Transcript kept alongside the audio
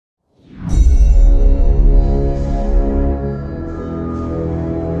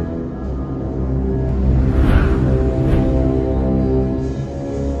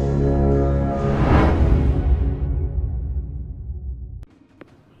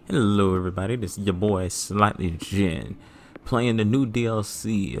Hello everybody, this is your boy Sightlyjin, playing the new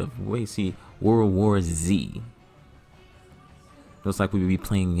DLC of World War Z. Looks like we will be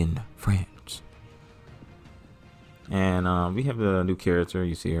playing in France. And we have a new character,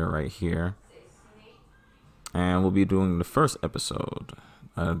 you see her right here. And we'll be doing the first episode.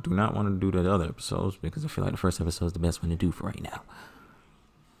 I do not want to do the other episodes because I feel like the first episode is the best one to do for right now.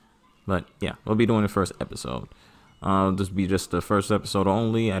 But yeah, we'll be doing the first episode. This will be just the first episode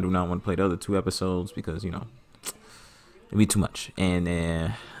only. I do not want to play the other two episodes because, you know, it'd be too much.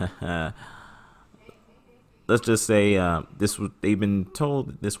 And let's just say they've been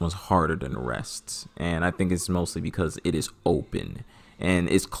told this one's harder than the rest, and I think it's mostly because it is open and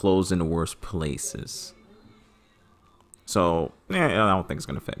it's closed in the worst places. So yeah, I don't think it's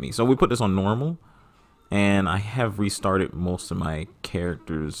gonna affect me. So we put this on normal, and I have restarted most of my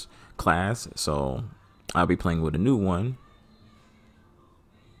characters' class, so I'll be playing with a new one.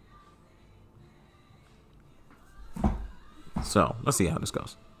 So let's see how this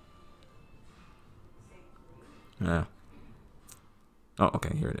goes. Yeah. Oh,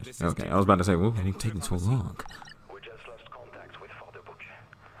 okay, here it is. Okay, I was about to say, whoa, it ain't taking so long. We just lost contact with Fort-de-Bouc.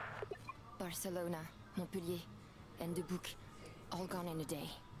 Barcelona, Montpellier, and the book, all gone in a day.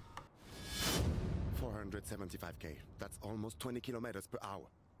 475k. That's almost 20 kilometers per hour.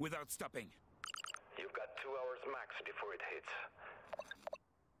 Without stopping. You've got 2 hours max before it hits.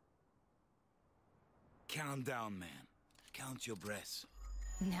 Calm down, man. Count your breaths.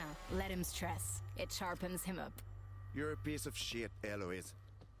 Now, let him stress. It sharpens him up. You're a piece of shit, Eloise.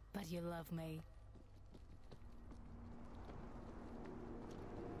 But you love me.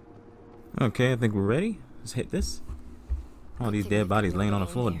 Okay, I think we're ready. Let's hit this. All these dead bodies laying on the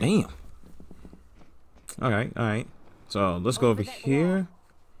floor. Damn. Alright, alright. So let's go over here.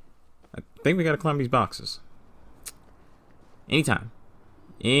 I think we gotta climb these boxes. Anytime.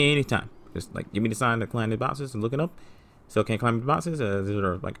 Anytime. Just like give me the sign to climb the boxes and looking up. Still can't climb the boxes. These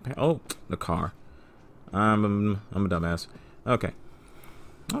are like, oh, the car. I'm a dumbass. Okay.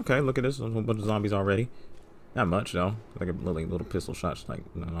 Okay, look at this. A whole bunch of zombies already. Not much though. Like a little pistol shots, like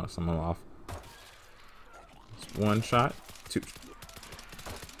knock someone off. Just one shot, two.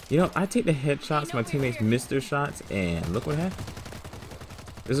 You know, I take the headshots. My teammates miss their shots, and look what happened.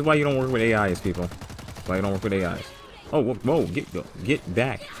 This is why you don't work with AIs, people. That's why you don't work with AIs. Oh, whoa, get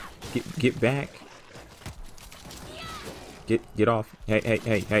back, get back. Get off.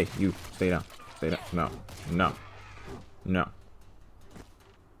 Hey, you stay down. Stay down. No.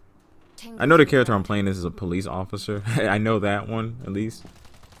 I know the character I'm playing. This is a police officer. I know that one at least.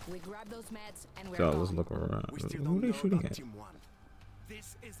 We grab those meds and we're So let's look around. Who are they shooting at?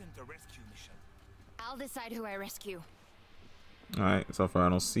 This isn't a rescue mission. I'll decide who I rescue. All right. So far, I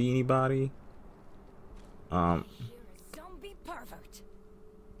don't see anybody. Zombie pervert.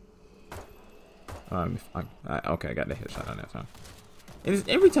 Okay, I got the headshot on that time. And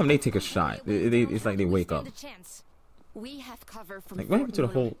every time they take a shot, it's like they wake up. We have cover from Like, what happened to the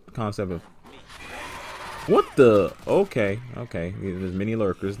whole concept of what the? Okay, there's many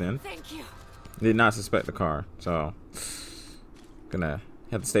lurkers then. Thank you. Did not suspect the car, so gonna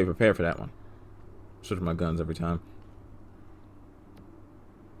have to stay prepared for that one. Switch my guns every time.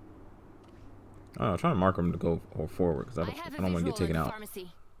 Oh, I'm trying to mark them to go forward because I don't want to get taken out.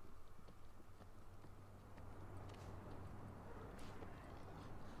 Pharmacy.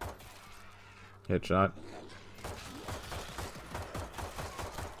 Headshot.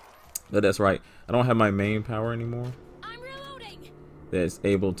 But that's right. I don't have my main power anymore. I'm reloading. That's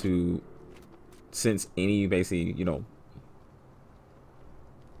able to sense any basically, you know,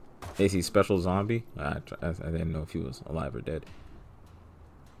 basically special zombie. I didn't know if he was alive or dead.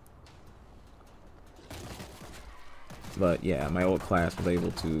 But yeah, my old class was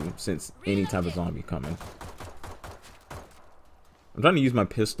able to sense any type of zombie coming. I'm trying to use my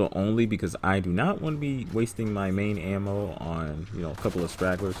pistol only because I do not want to be wasting my main ammo on, you know, a couple of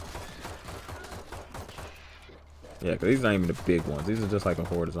stragglers. Yeah, because these are not even the big ones. These are just like a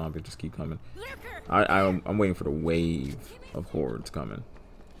horde of zombies just keep coming. I'm waiting for the wave of hordes coming.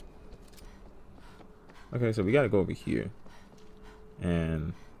 Okay, so we got to go over here.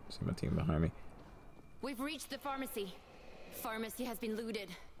 And see my team behind me. We've reached the pharmacy. Pharmacy has been looted.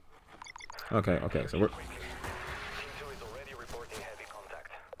 Okay, so we're...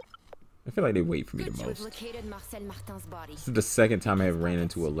 I feel like they wait for me the most. Located Marcel Martin's body. This is the second time I ever ran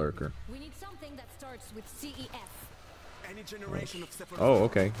into a lurker. We need something that starts with CEF. Any generation of Oh,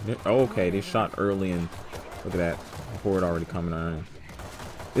 okay. Okay, they shot early and look at that. The horde already coming on.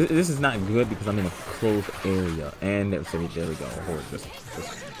 This is not good because I'm in a closed area. And there we go. A horde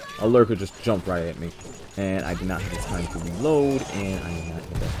a lurker just jumped right at me. And I did not have the time to reload. And I did not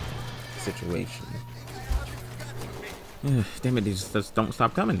get that. situation. Damn it, they just don't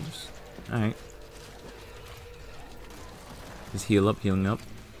stop coming. Alright. Just heal up, healing up.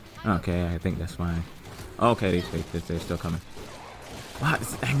 Okay, I think that's fine. Okay, they're still coming. Wow,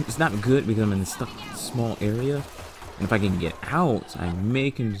 it's not good because I'm in this small area. And if I can get out, I may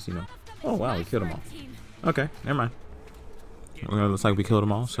can just, you know. Oh, wow, we killed them all. Okay, never mind. Well, looks like we killed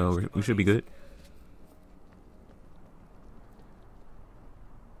them all, so we should be good.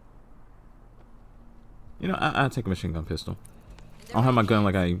 You know, I'll take a machine gun pistol. I don't have my gun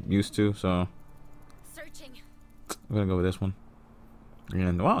like I used to, so I'm gonna go with this one.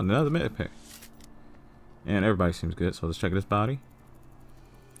 And wow, another med pack. And everybody seems good, so let's check this body.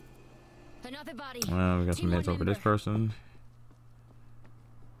 Another body. Well, we got some meds over this person.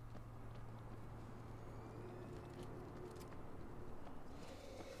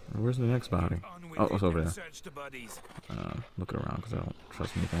 Where's the next body? Oh, it's over there. Looking around because I don't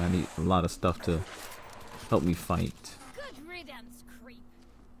trust anything. I need a lot of stuff to help me fight. Good riddance, creep.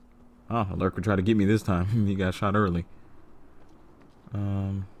 Oh, a lurker tried to get me this time. He got shot early.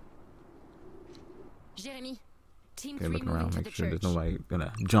 Jeremy, team Okay, 3 looking moving around, to make the sure there's church. nobody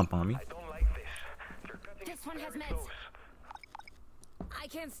gonna jump on me. I don't like this. You're cutting This one has very meds. close. I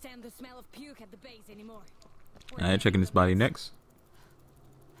can't stand the smell of puke at the base anymore. Alright, checking this body next.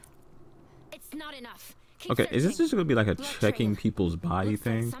 It's not enough. Keep Okay, is this searching. just gonna be like a Blood checking trail. people's body Looks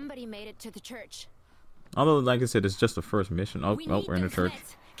like thing? somebody made it to the church. Although, like I said, it's just the first mission. Oh, We oh, need we're in the those church.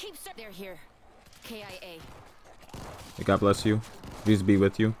 meds. Keep they're here. KIA. Hey, God bless you. Peace be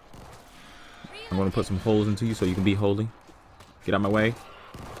with you. I'm gonna put some holes into you so you can be holy. Get out my way.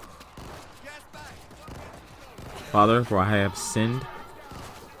 Father, for I have sinned.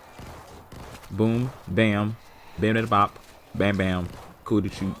 Boom, bam, bam da bop, bam bam, cool to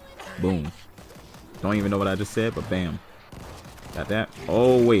shoot, boom. Don't even know what I just said, but bam. Got that.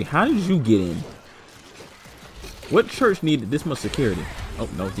 Oh wait, how did you get in? What church needed this much security? Oh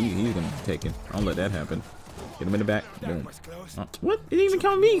no, he's gonna be taken. Don't let that happen. Get him in the back. Boom. What? It didn't even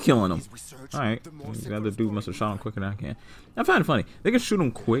count me killing him. Alright. The other dude must have shot him quicker than I can. I find it funny. They can shoot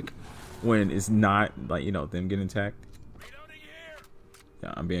him quick when it's not, like, you know, them getting attacked.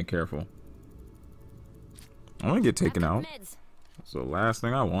 Yeah, I'm being careful. I want to get taken out. Meds. That's the last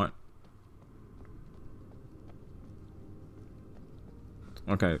thing I want.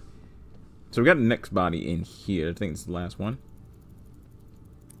 Okay. So we got the next body in here. I think it's the last one.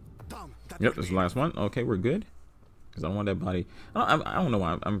 Yep, this is the last one. Okay, we're good. Because I want that body. I don't know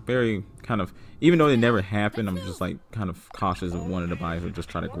why. I'm very kind of, even though it never happened, I'm just like kind of cautious of one of the bodies would just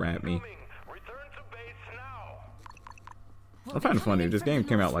try to grab me. Return to base now. I find it funny. This game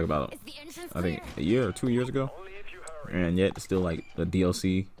came out like about, Is the entrance I think, clear? a year or 2 years ago. Only if you hurry. And yet still like the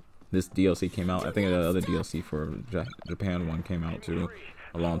DLC. This DLC came out. I think the other DLC for Japan one came out too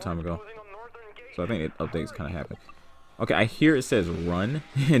a long time ago. Closing on northern gate. So I think it updates kind of happen. Okay, I hear it says run,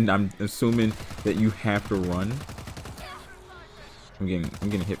 and I'm assuming that you have to run. I'm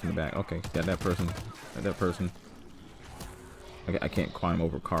getting hit from the back. Okay, got that person. Got that person. Okay, I can't climb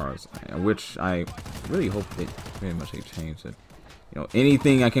over cars, which I really hope that very much they change it. You know,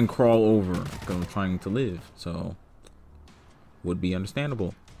 anything I can crawl over because I'm trying to live. So would be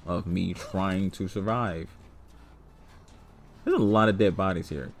understandable of me trying to survive. There's a lot of dead bodies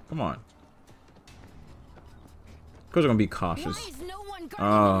here. Come on. Of course, I'm gonna be cautious. Why is no one guarding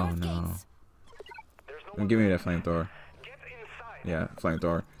Oh the north no! gates? There's no Give me that flamethrower. Get inside. Yeah,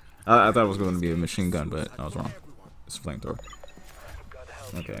 flamethrower. I thought it was going to be a machine gun, but I was wrong. It's a flamethrower. God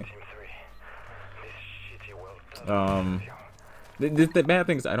help Okay. you, Team 3. This shitty world. The bad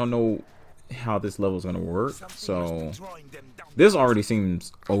thing is I don't know how this level is going to work. So this already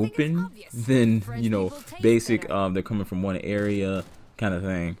seems open. Then, you know, basic. They're coming from one area kind of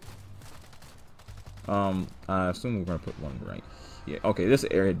thing. I assume we're going to put one right here. Okay, this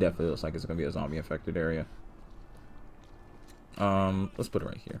area definitely looks like it's going to be a zombie infected area. Let's put it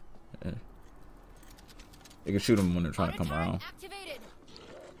right here. Yeah. You can shoot them when they're trying to come around. Activated.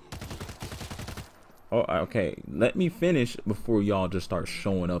 Oh, okay. Let me finish before y'all just start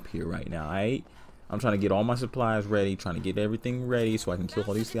showing up here right now. Alright? I'm trying to get all my supplies ready, trying to get everything ready so I can kill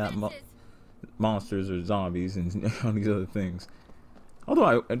all these monsters or zombies and all these other things.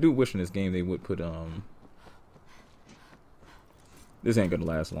 Although I do wish in this game they would put this ain't gonna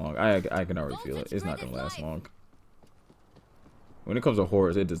last long. I can already feel it. It's not gonna last long. When it comes to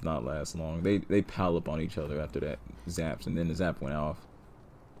horrors, it does not last long. They pile up on each other after that zaps, and then the zap went off.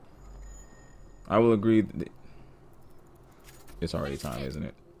 I will agree that it's already time, isn't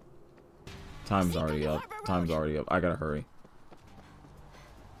it? Time's already up. Time's already up. I gotta hurry.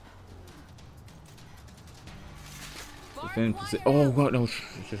 Oh god, no!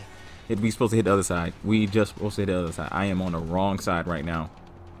 We supposed to hit the other side. We just supposed to hit the other side. I am on the wrong side right now.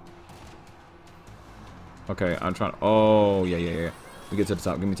 Okay, I'm trying. Oh, yeah. We get to the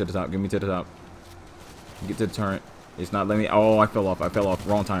top. Give me to the top. Give me to the top. Get to the turret. It's not letting me. Oh, I fell off.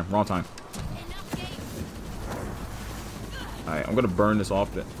 Wrong time. Alright, I'm gonna burn this off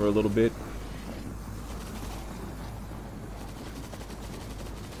for a little bit.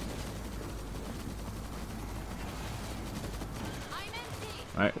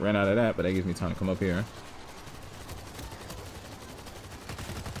 Alright, ran out of that, but that gives me time to come up here.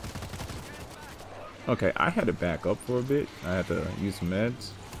 Okay, I had to back up for a bit. I had to use some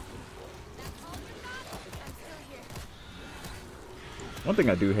meds. One thing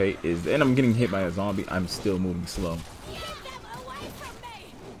I do hate is, and I'm getting hit by a zombie, I'm still moving slow.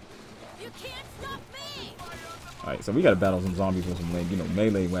 Alright, so we gotta battle some zombies with some, you know,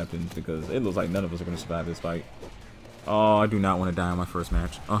 melee weapons, because it looks like none of us are gonna survive this fight. Oh, I do not want to die on my first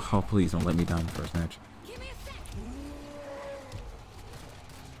match. Oh, please don't let me die on the first match.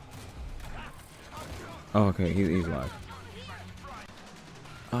 Oh, okay, he's alive.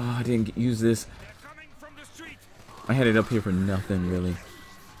 Oh, I didn't use this. I had it up here for nothing, really.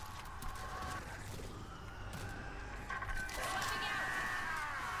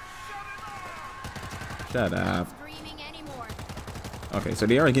 Shut up. Okay, so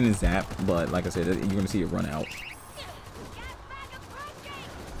they are getting zapped, but like I said, you're gonna see it run out.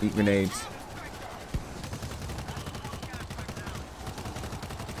 Eat grenades.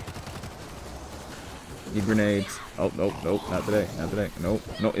 Eat grenades. Oh, nope, not today, Nope,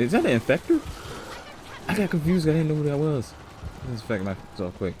 no. Is that an infector? I got confused. I didn't know who that was. Let's infect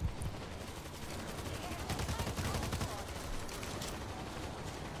myself quick.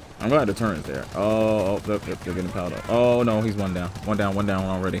 I'm glad the turret's there. Oh, they're getting piled up. Oh no, he's one down. One down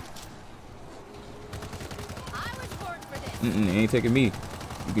already. He ain't taking me.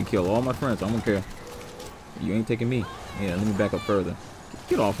 You can kill all my friends. I don't care. You ain't taking me. Yeah, let me back up further.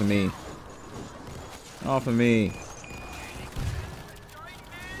 Get off of me. Off of me.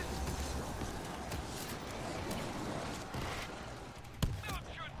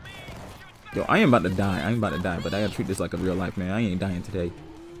 Yo, I am about to die. But I gotta treat this like a real life, man. I ain't dying today.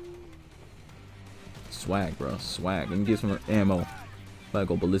 Swag, bro. Swag. Let me get some ammo. Gotta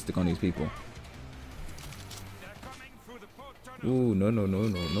go ballistic on these people. Ooh, no.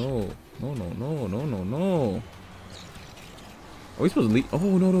 Are we supposed to leave?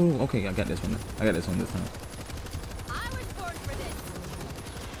 Oh, no. Okay, I got this one. This time.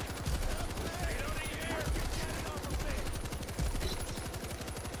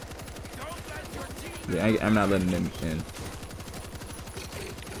 Yeah, I'm not letting them in.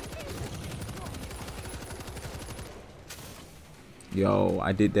 Yo,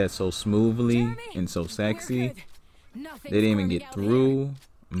 I did that so smoothly and so sexy. They didn't even get through.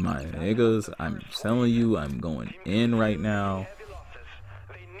 My niggas, I'm telling you, I'm going in right now.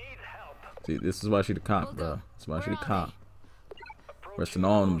 See, this is why she the cop, bro. This is why she the cop. Resting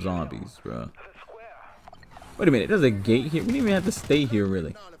all them zombies, bro. Wait a minute, there's a gate here. We didn't even have to stay here,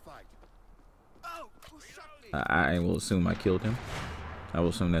 really. I will assume I killed him. I will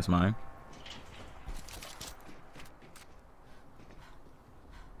assume that's mine.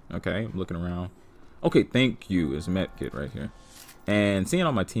 Okay, I'm looking around. Okay, thank you. It's a med kit right here. And seeing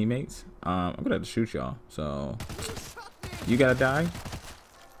all my teammates, I'm gonna have to shoot y'all. So you gotta die. All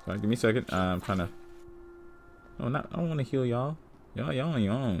right, give me a second. I'm trying to. No, I don't want to heal y'all. Y'all on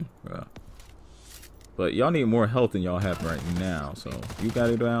your own, bro. But y'all need more health than y'all have right now. So you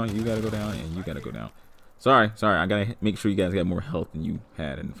gotta go down. You gotta go down, and you gotta go down. Sorry. I gotta make sure you guys got more health than you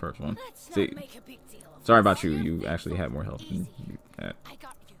had in the first one. See, sorry about you. You actually had more health than you had.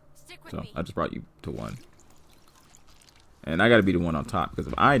 So I just brought you to one. And I gotta be the one on top, because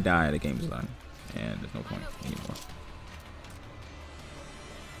if I die, the game's done. And there's no point anymore.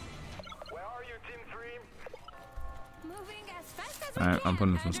 Where are you, Team 3? Moving Alright, I'm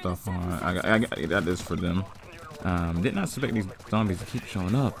putting some stuff on. I got this for them. Did not expect these zombies to keep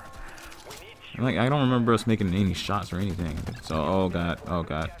showing up. Like, I don't remember us making any shots or anything. So, oh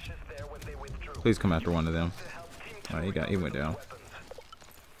god. Please come after one of them. Alright, he went down.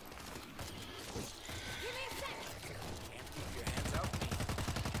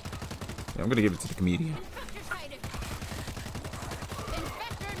 I'm gonna give it to the comedian.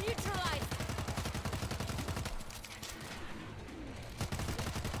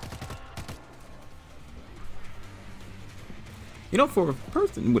 You know, for a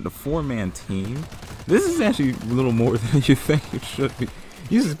person with a 4-man team, this is actually a little more than you think it should be.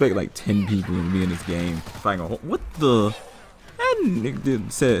 You suspect like 10 people to be in this game fighting a whole. What the? That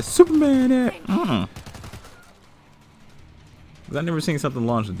nigga said Superman at. 'Cause I never seen something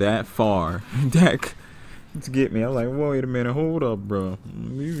launch that far. That to get me. I was like, wait a minute, hold up, bro.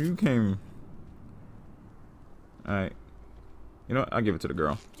 You came. Alright. You know what? I'll give it to the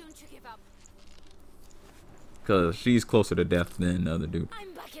girl. Don't you give up. Because she's closer to death than the other dude.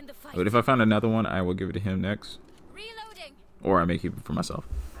 I'm back in the fight. But if I find another one, I will give it to him next. Reloading. Or I may keep it for myself.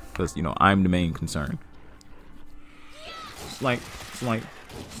 Because, you know, I'm the main concern. Slight, slight,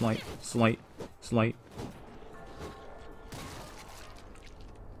 slight, slight, slight.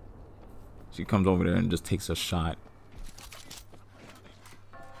 She comes over there and just takes a shot.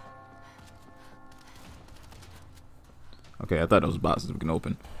 Okay, I thought those boxes we can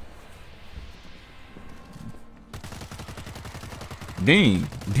open. Dang,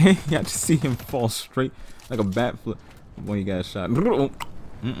 dang! I just see him fall straight like a bat flip when he got shot.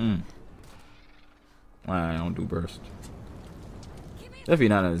 I don't do burst. Definitely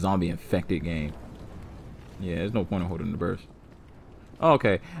not a zombie infected game. Yeah, there's no point in holding the burst. Oh,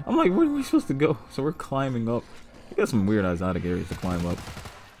 okay, I'm like, where are we supposed to go? So we're climbing up. We got some weird exotic areas to climb up.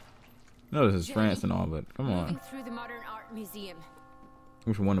 No, this is France and all, but come on. Through the modern art museum.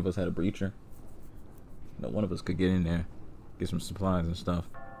 Wish one of us had a breacher. No, one of us could get in there, get some supplies and stuff.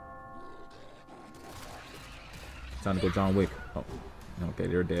 Time to go John Wick. Oh, okay,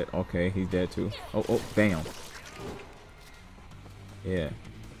 they're dead. Okay, he's dead too. Oh, oh, bam. Yeah.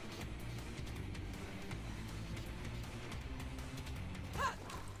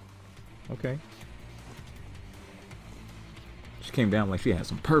 Okay. She came down like she had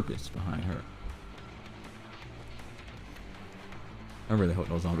some purpose behind her. I really hope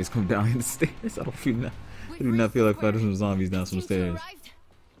those zombies come down the stairs. I do not feel like fighting some zombies down some stairs. This is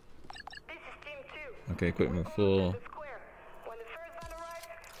Team 2. Okay, equipment full. The square. When the first van arrives,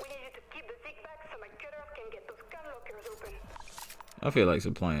 we need you to keep the zig back so my cutter can get those gun lockers open. I feel like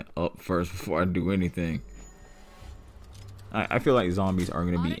supplying up first before I do anything. I feel like zombies are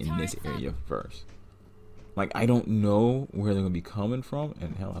going to be in this area first. Like, I don't know where they're going to be coming from.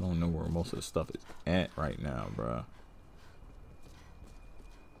 And hell, I don't know where most of the stuff is at right now, bruh.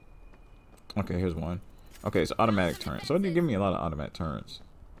 Okay, here's one. Okay, it's automatic turn. So it did give me a lot of automatic turns.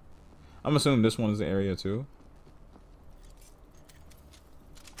 I'm assuming this one is the area too.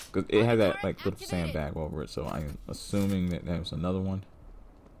 Because it had that, like, little sandbag over it. So I'm assuming that there's another one.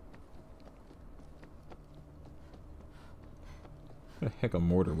 Where the heck a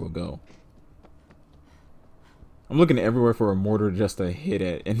mortar will go? I'm looking everywhere for a mortar just to hit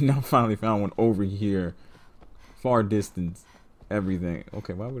it, and now finally found one over here. Far distance, everything.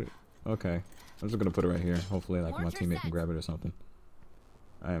 Okay, why would it? Okay, I'm just gonna put it right here. Hopefully, like, my teammate can grab it or something.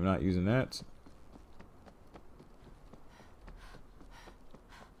 I am not using that.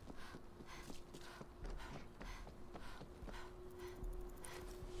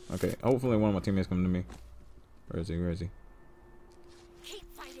 Okay, hopefully one of my teammates come to me. Where is he? Where is he?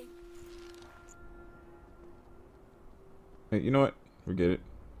 Keep fighting. Hey, you know what? Forget it.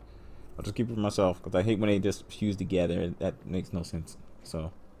 I'll just keep it for myself because I hate when they just fuse together. That makes no sense.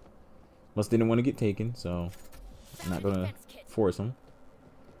 So, must didn't want to get taken, so I'm not gonna force them.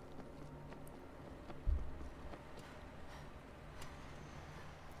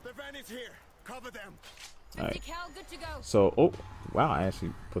 The van is here. Cover them. All right. Good to go. So, oh wow, I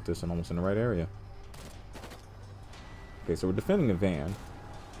actually put this in almost in the right area. Okay, so we're defending the van,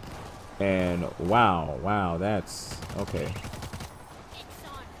 and wow, that's okay.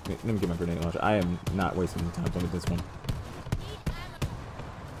 Let me get my grenade launcher. I am not wasting time on this one.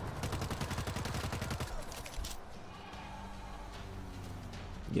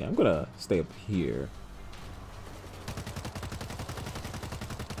 Yeah, I'm gonna stay up here.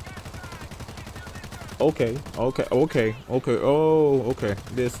 Okay. Oh, okay.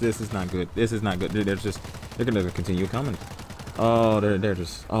 This is not good. This is not good. They're gonna continue coming. Oh, they're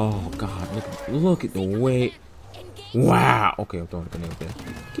just. Oh God, look at the way. Wow. Okay, I'm throwing a grenade there.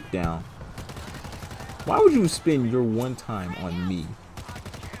 Get down. Why would you spend your one time on me?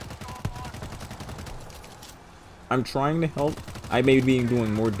 I'm trying to help. I may be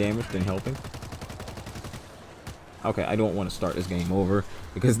doing more damage than helping. Okay, I don't want to start this game over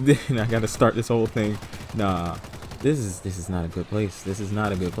because then I gotta start this whole thing. Nah, this is not a good place. This is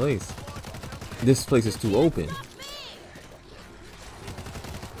not a good place. This place is too open.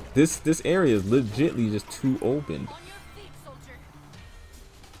 This area is legitly just too open.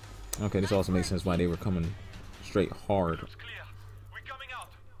 Okay, this also makes sense why they were coming straight hard.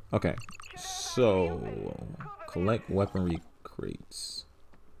 Okay, so collect weaponry crates.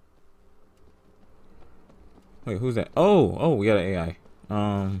 Wait, who's that? Oh, we got an AI.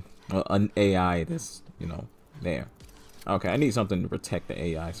 Well, an AI that's, you know, there. Okay, I need something to protect the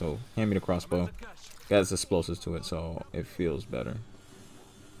AI, so hand me the crossbow. Got explosives to it, so it feels better.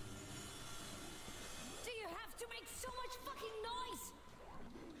 Do you have to make so much fucking noise?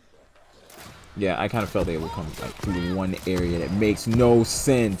 Yeah, I kind of felt they would come like through one area that makes no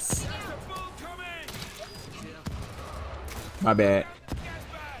sense. My bad.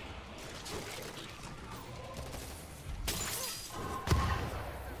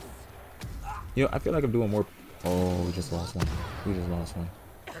 Yo, I feel like I'm doing more. Oh, we just lost one. We just lost one.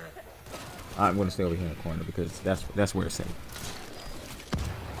 I'm gonna stay over here in the corner because that's where it's safe.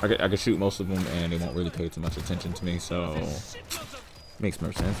 I could shoot most of them and they won't really pay too much attention to me, so makes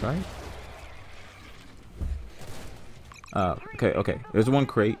more sense, right? Okay. There's one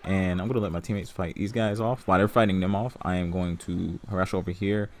crate, and I'm gonna let my teammates fight these guys off. While they're fighting them off, I am going to rush over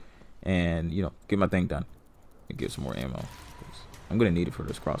here and, you know, get my thing done and get some more ammo. I'm gonna need it for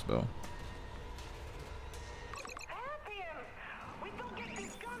this crossbow.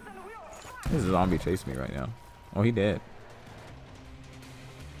 This zombie chasing me right now. Oh, he dead.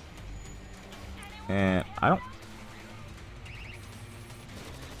 And I don't.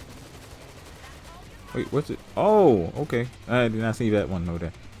 Wait, what's it? Oh, okay. I did not see that one over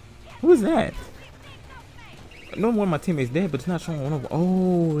there. Who is that? No one of my teammates dead, but it's not showing one of.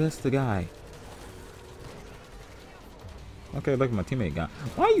 Oh, that's the guy. Okay, look at my teammate got.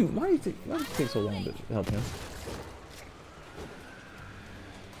 Why you take so long to help him?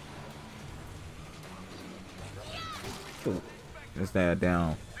 Let's that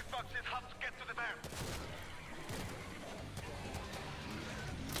down.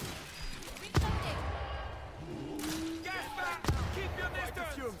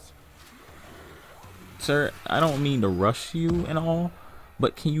 Sir, I don't mean to rush you and all,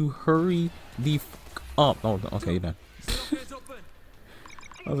 but can you hurry the fuck up? Oh, okay, you're done.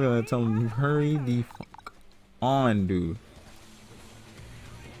 I was gonna tell him, hurry the fuck on, dude.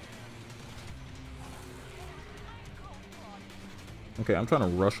 Okay, I'm trying to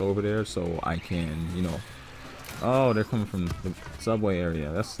rush over there so I can, you know. Oh, they're coming from the subway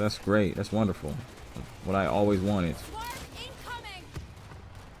area. That's great. That's wonderful. What I always wanted.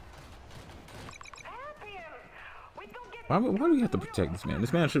 Why do we have to protect this man?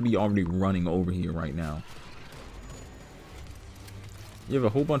 This man should be already running over here right now. You have a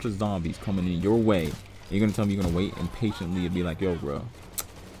whole bunch of zombies coming in your way. You're gonna tell me you're gonna wait impatiently and be like, yo, bro.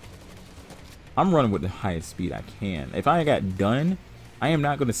 I'm running with the highest speed I can. If I got done, I am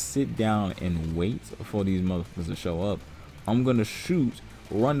not gonna sit down and wait for these motherfuckers to show up. I'm gonna shoot,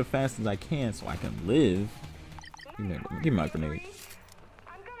 run the fastest as I can so I can live. Give me my grenade.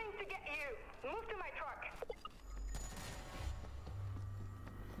 I'm going to get you. Move to my truck.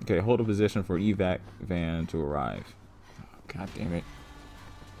 Okay, hold a position for evac van to arrive. Oh, God damn it.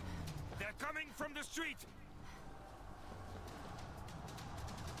 They're coming from the street.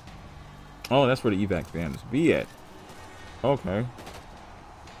 Oh, that's where the evac van is be at. Okay.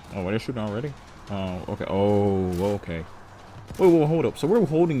 Oh, they're shooting already? Oh, okay. Oh, okay. Wait, hold up. So we're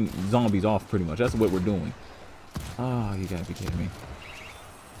holding zombies off pretty much. That's what we're doing. Oh, you gotta be kidding me.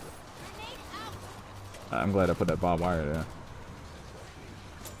 I'm glad I put that barbed wire there.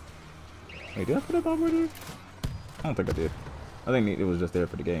 Wait, did I put that barbed wire there? I don't think I did. I think it was just there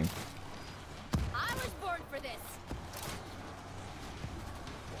for the game. I was born for this.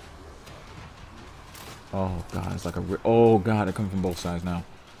 Oh, God. It's like a... Oh, God. They're coming from both sides now.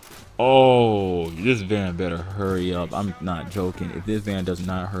 Oh, this van better hurry up. I'm not joking. If this van does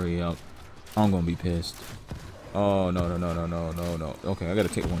not hurry up, I'm gonna be pissed. Oh, no. Okay, I gotta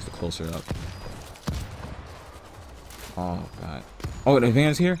take ones closer up. Oh, God. Oh, the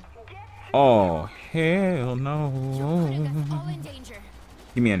van's here? Oh, hell no. All in danger.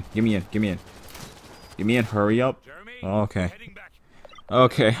 Give me in. Hurry up. Okay.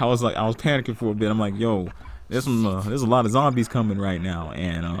 Okay, I was panicking for a bit. I'm like, yo, there's a lot of zombies coming right now,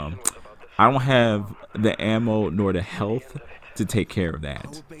 and I don't have the ammo nor the health to take care of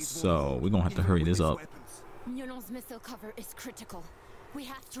that. So we're gonna have to hurry this up. Nyonon's missile cover is critical. We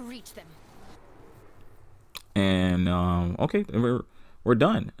have to reach them. And okay, we're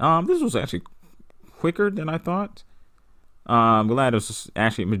done. This was actually quicker than I thought. I'm glad it was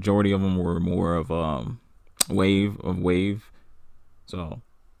actually a majority of them were more of wave. So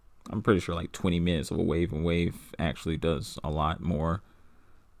I'm pretty sure like 20 minutes of a wave actually does a lot more.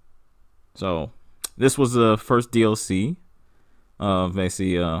 So this was the first DLC of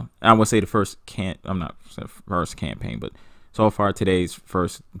basically I would say the first campaign, but so far today's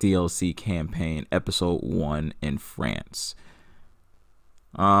first DLC campaign, episode 1 in France.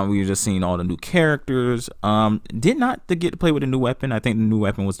 We've just seen all the new characters. Did not get to play with a new weapon. I think the new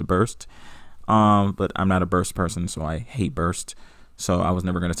weapon was the burst. But I'm not a burst person, so I hate burst. So I was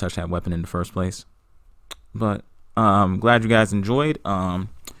never going to touch that weapon in the first place. But glad you guys enjoyed.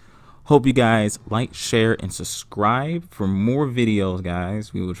 Hope you guys like, share, and subscribe for more videos,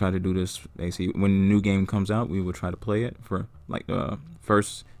 guys. We will try to do this basically when a new game comes out. We will try to play it for like the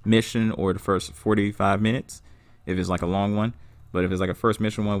first mission or the first 45 minutes if it's like a long one. But if it's like a first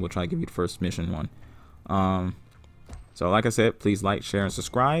mission one, we'll try to give you the first mission one. So like I said, please like, share, and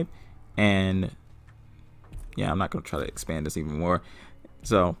subscribe. And yeah, I'm not going to try to expand this even more.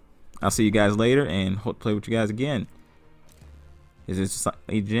 So I'll see you guys later and hope to play with you guys again. This is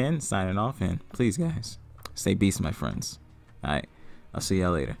Sightlyjin signing off, and please, guys, stay beast, my friends. Alright, I'll see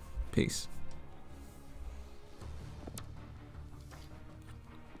y'all later. Peace.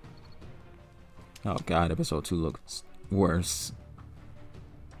 Oh god, episode 2 looks worse.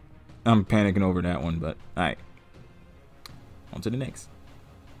 I'm panicking over that one, but alright. On to the next.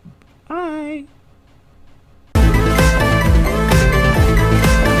 Bye.